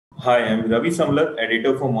Hi, I'm Ravi Samlat,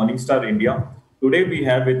 editor for Morningstar India. Today we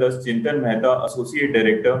have with us Chintan Mehta, Associate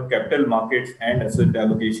Director, Capital Markets and Asset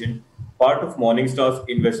Allocation, part of Morningstar's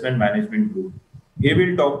Investment Management Group. He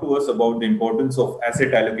will talk to us about the importance of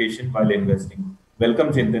asset allocation while investing.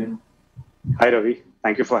 Welcome, Chintan. Hi Ravi,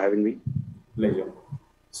 thank you for having me. Pleasure.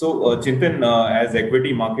 So, Chintan, as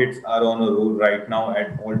equity markets are on a roll right now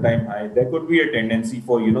at all-time high, there could be a tendency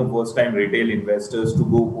for first-time retail investors to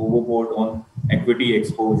go overboard on equity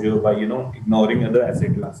exposure by ignoring other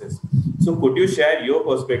asset classes. So, could you share your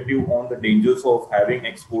perspective on the dangers of having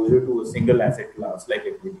exposure to a single asset class like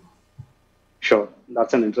equity? Sure,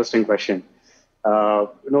 that's an interesting question.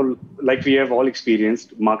 Like we have all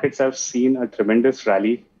experienced, markets have seen a tremendous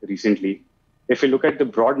rally recently. If you look at the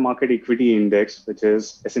broad market equity index, which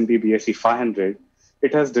is S&P BSE 500,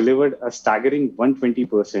 it has delivered a staggering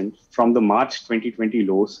 120% from the March 2020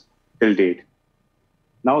 lows till date.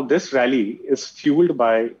 Now, this rally is fueled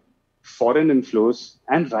by foreign inflows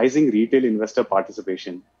and rising retail investor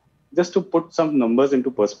participation. Just to put some numbers into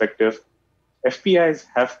perspective, FPIs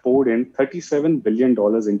have poured in $37 billion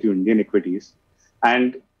into Indian equities,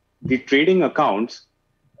 and the trading accounts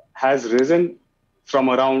has risen from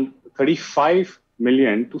around 35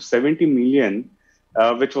 million to 70 million,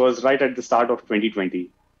 which was right at the start of 2020.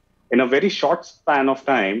 In a very short span of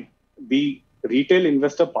time, the retail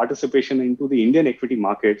investor participation into the Indian equity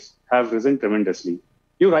markets have risen tremendously.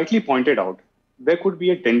 You rightly pointed out there could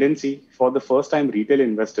be a tendency for the first time retail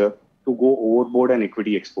investor to go overboard an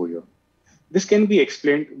equity exposure. This can be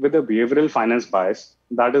explained with a behavioral finance bias,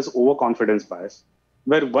 that is overconfidence bias,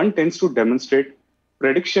 where one tends to demonstrate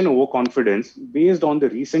prediction overconfidence based on the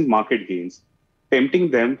recent market gains, tempting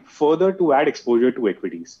them further to add exposure to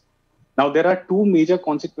equities. Now, there are two major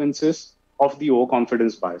consequences of the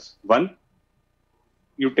overconfidence bias. One,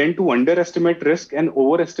 you tend to underestimate risk and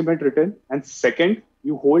overestimate return. And second,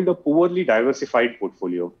 you hold a poorly diversified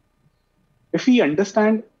portfolio. If we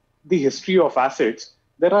understand the history of assets,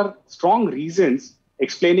 there are strong reasons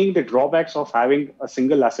explaining the drawbacks of having a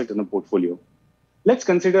single asset in a portfolio. Let's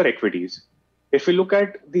consider equities. If we look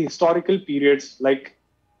at the historical periods like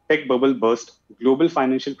tech bubble burst, global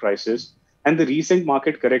financial crisis, and the recent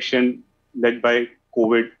market correction led by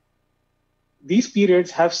COVID, these periods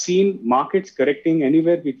have seen markets correcting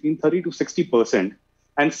anywhere between 30 to 60%.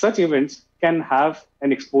 And such events can have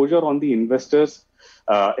an exposure on the investor's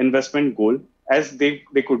investment goal as they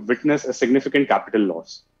could witness a significant capital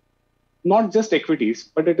loss. Not just equities,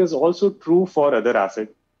 but it is also true for other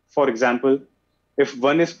assets. For example, if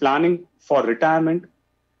one is planning for retirement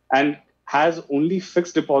and has only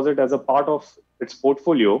fixed deposit as a part of its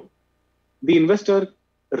portfolio, the investor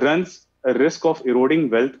runs a risk of eroding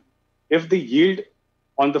wealth if the yield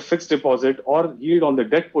on the fixed deposit or yield on the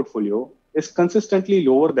debt portfolio is consistently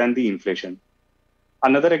lower than the inflation.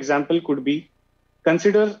 Another example could be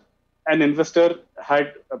consider an investor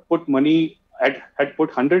had put money had put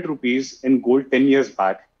 100 rupees in gold 10 years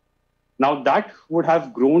back. Now that would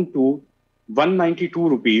have grown to 192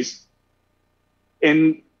 rupees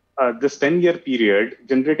in this 10-year period,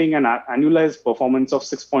 generating an annualized performance of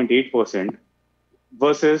 6.8%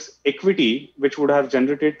 versus equity, which would have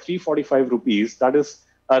generated 345 rupees, that is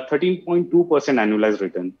a 13.2% annualized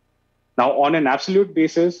return. Now, on an absolute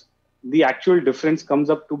basis, the actual difference comes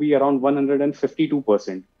up to be around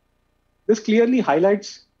 152%. This clearly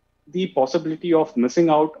highlights the possibility of missing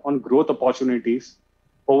out on growth opportunities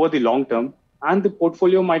over the long term, and the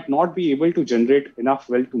portfolio might not be able to generate enough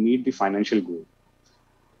wealth to meet the financial goal.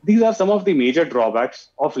 These are some of the major drawbacks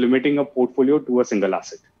of limiting a portfolio to a single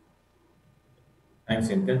asset. Thanks,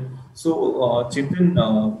 Chintan. So,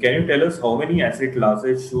 Chintan, can you tell us how many asset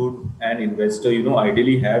classes should an investor,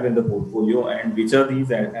 ideally have in the portfolio, and which are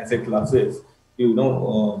these asset classes,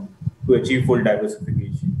 to achieve full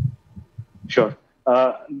diversification? Sure.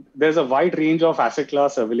 There's a wide range of asset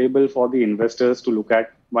class available for the investors to look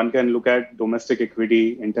at. One can look at domestic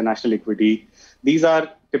equity, international equity. These are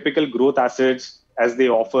typical growth assets as they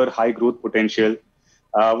offer high growth potential.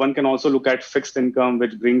 One can also look at fixed income,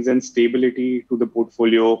 which brings in stability to the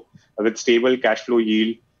portfolio with stable cash flow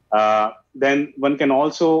yield. Then one can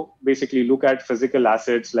also basically look at physical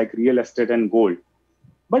assets like real estate and gold.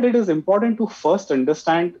 But it is important to first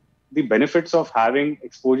understand the benefits of having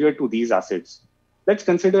exposure to these assets. Let's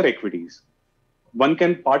consider equities. One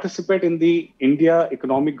can participate in the India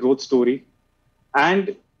economic growth story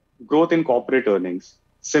and growth in corporate earnings.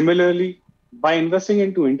 Similarly, by investing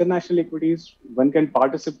into international equities, one can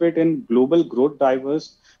participate in global growth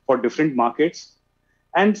drivers for different markets.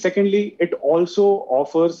 And secondly, it also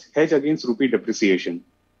offers hedge against rupee depreciation.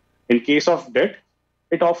 In case of debt,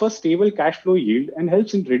 it offers stable cash flow yield and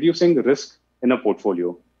helps in reducing risk in a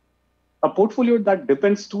portfolio. A portfolio that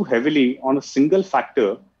depends too heavily on a single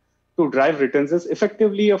factor to drive returns is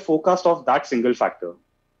effectively a forecast of that single factor.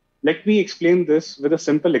 Let me explain this with a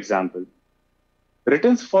simple example.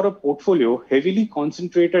 Returns for a portfolio heavily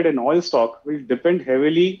concentrated in oil stock will depend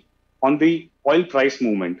heavily on the oil price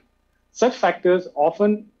movement. Such factors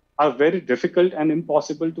often are very difficult and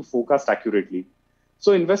impossible to forecast accurately.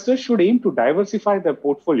 So investors should aim to diversify their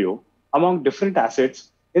portfolio among different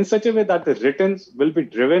assets in such a way that the returns will be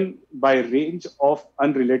driven by a range of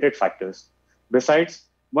unrelated factors. Besides,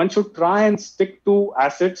 one should try and stick to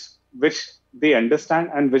assets which they understand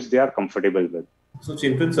and which they are comfortable with. So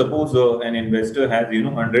Chintan, suppose an investor has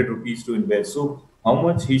 100 rupees to invest. So how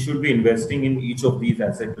much he should be investing in each of these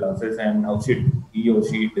asset classes, and how should he or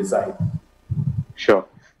she decide? Sure.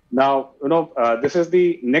 Now, this is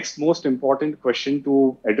the next most important question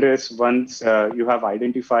to address once you have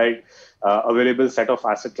identified available set of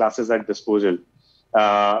asset classes at disposal.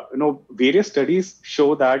 Various studies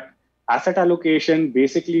show that asset allocation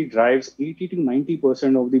basically drives 80 to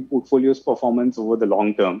 90% of the portfolio's performance over the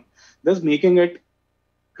long term, thus making it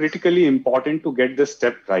critically important to get this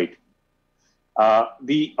step right.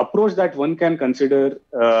 The approach that one can consider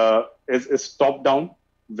is top down,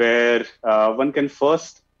 where one can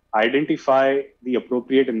first identify the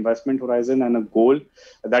appropriate investment horizon and a goal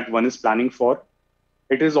that one is planning for.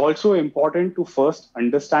 It is also important to first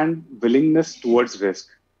understand willingness towards risk.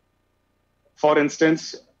 For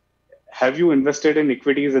instance, have you invested in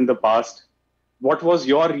equities in the past? What was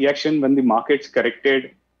your reaction when the markets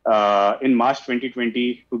corrected in March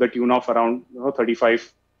 2020 to the tune of around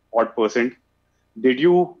 35 odd percent? Did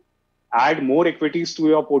you add more equities to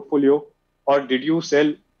your portfolio, or did you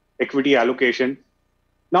sell equity allocation?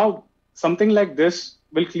 Now, something like this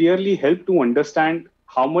will clearly help to understand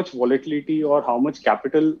how much volatility or how much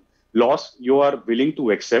capital loss you are willing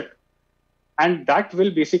to accept. And that will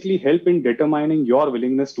basically help in determining your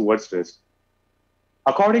willingness towards risk.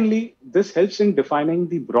 Accordingly, this helps in defining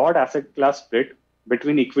the broad asset class split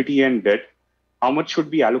between equity and debt. How much should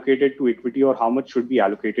be allocated to equity or how much should be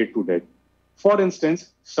allocated to debt? For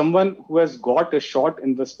instance, someone who has got a short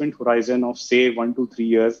investment horizon of, say, 1 to 3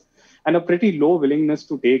 years and a pretty low willingness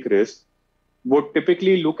to take risk would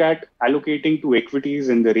typically look at allocating to equities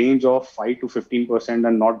in the range of 5 to 15%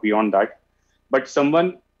 and not beyond that. But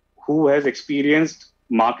someone who has experienced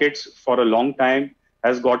markets for a long time,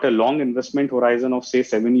 has got a long investment horizon of, say,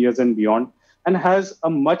 7 years and beyond, and has a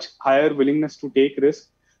much higher willingness to take risk,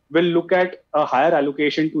 will look at a higher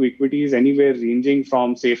allocation to equities anywhere ranging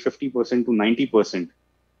from, say, 50% to 90%.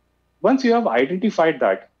 Once you have identified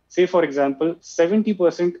that, say, for example,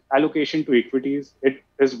 70% allocation to equities, it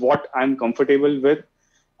is what I'm comfortable with,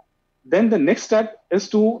 then the next step is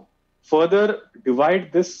to further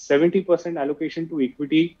divide this 70% allocation to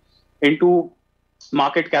equity into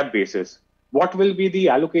market cap basis. What will be the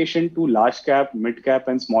allocation to large cap, mid cap,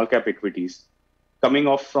 and small cap equities coming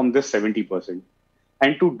off from this 70%?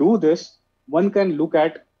 And to do this, one can look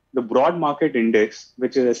at the broad market index,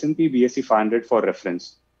 which is S&P BSE 500 for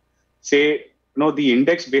reference. Say, the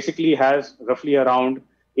index basically has roughly around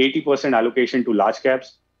 80% allocation to large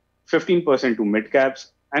caps, 15% to mid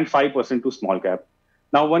caps, and 5% to small cap.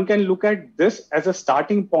 Now, one can look at this as a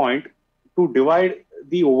starting point to divide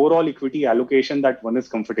the overall equity allocation that one is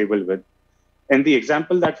comfortable with. In the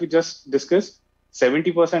example that we just discussed,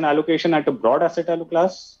 70% allocation at a broad asset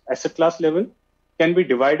class level can be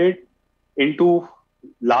divided into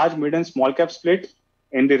large, mid, and small cap split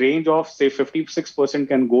in the range of, say, 56%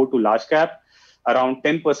 can go to large cap, around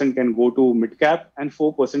 10% can go to mid cap, and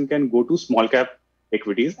 4% can go to small cap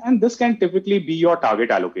equities. And this can typically be your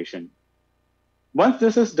target allocation. Once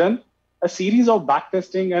this is done, a series of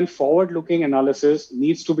backtesting and forward-looking analysis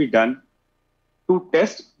needs to be done to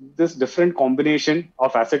test this different combination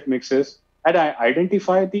of asset mixes and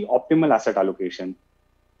identify the optimal asset allocation.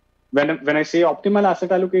 When I say optimal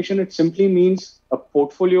asset allocation, it simply means a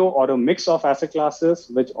portfolio or a mix of asset classes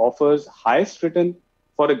which offers highest return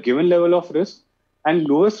for a given level of risk and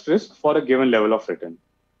lowest risk for a given level of return.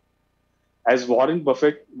 As Warren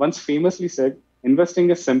Buffett once famously said, investing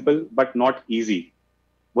is simple but not easy.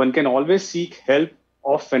 One can always seek help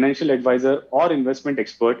of financial advisor or investment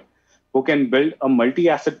expert who can build a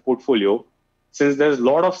multi-asset portfolio, since there's a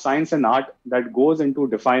lot of science and art that goes into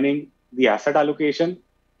defining the asset allocation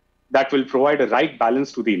that will provide a right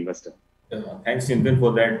balance to the investor. Thanks, Chintan,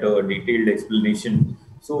 for that detailed explanation.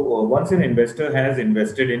 So, once an investor has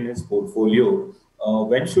invested in his portfolio,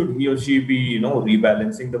 when should he or she be,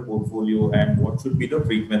 rebalancing the portfolio, and what should be the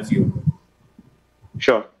frequency of it?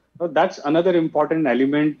 Sure. So that's another important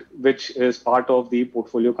element which is part of the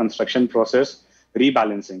portfolio construction process,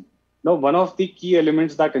 rebalancing. Now, one of the key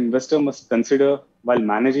elements that investor must consider while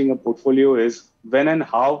managing a portfolio is when and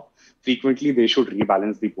how frequently they should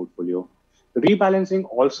rebalance the portfolio. Rebalancing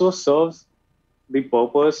also serves the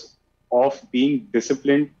purpose of being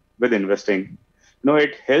disciplined with investing.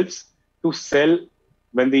 It helps to sell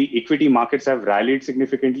when the equity markets have rallied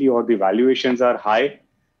significantly or the valuations are high,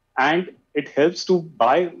 and it helps to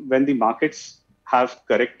buy when the markets have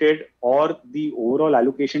corrected or the overall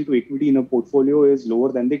allocation to equity in a portfolio is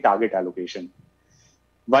lower than the target allocation.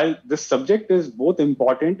 While this subject is both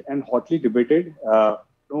important and hotly debated,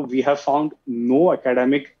 we have found no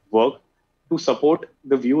academic work to support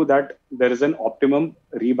the view that there is an optimum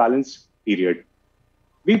rebalance period.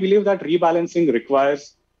 We believe that rebalancing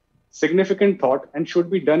requires significant thought and should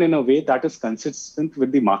be done in a way that is consistent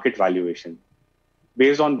with the market valuation.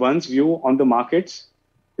 Based on one's view on the markets,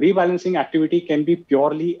 rebalancing activity can be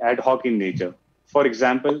purely ad hoc in nature. For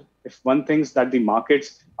example, if one thinks that the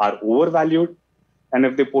markets are overvalued and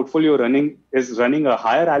if the portfolio is running a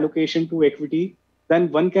higher allocation to equity,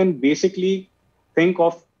 then one can basically think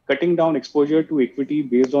of cutting down exposure to equity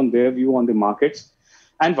based on their view on the markets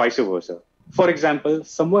and vice versa. For example,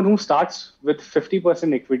 someone who starts with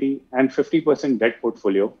 50% equity and 50% debt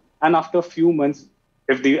portfolio, and after a few months,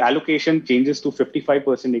 if the allocation changes to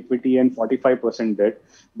 55% equity and 45% debt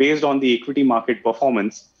based on the equity market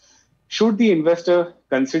performance, should the investor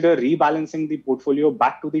consider rebalancing the portfolio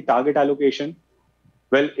back to the target allocation?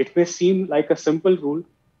 Well, it may seem like a simple rule,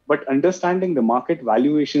 but understanding the market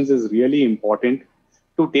valuations is really important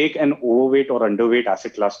to take an overweight or underweight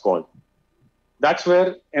asset class call. That's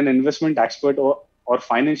where an investment expert or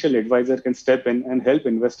financial advisor can step in and help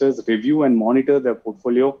investors review and monitor their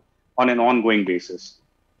portfolio on an ongoing basis.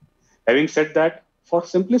 Having said that, for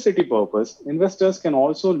simplicity purpose, investors can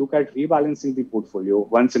also look at rebalancing the portfolio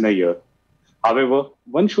once in a year. However,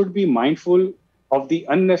 one should be mindful of the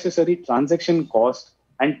unnecessary transaction cost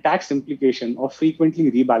and tax implication of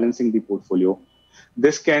frequently rebalancing the portfolio.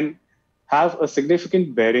 This can have a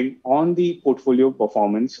significant bearing on the portfolio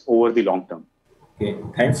performance over the long term. Okay,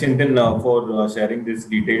 thanks, Chintan, for sharing this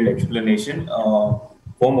detailed explanation.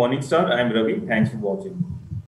 For Morningstar, I'm Ravi. Thanks for watching.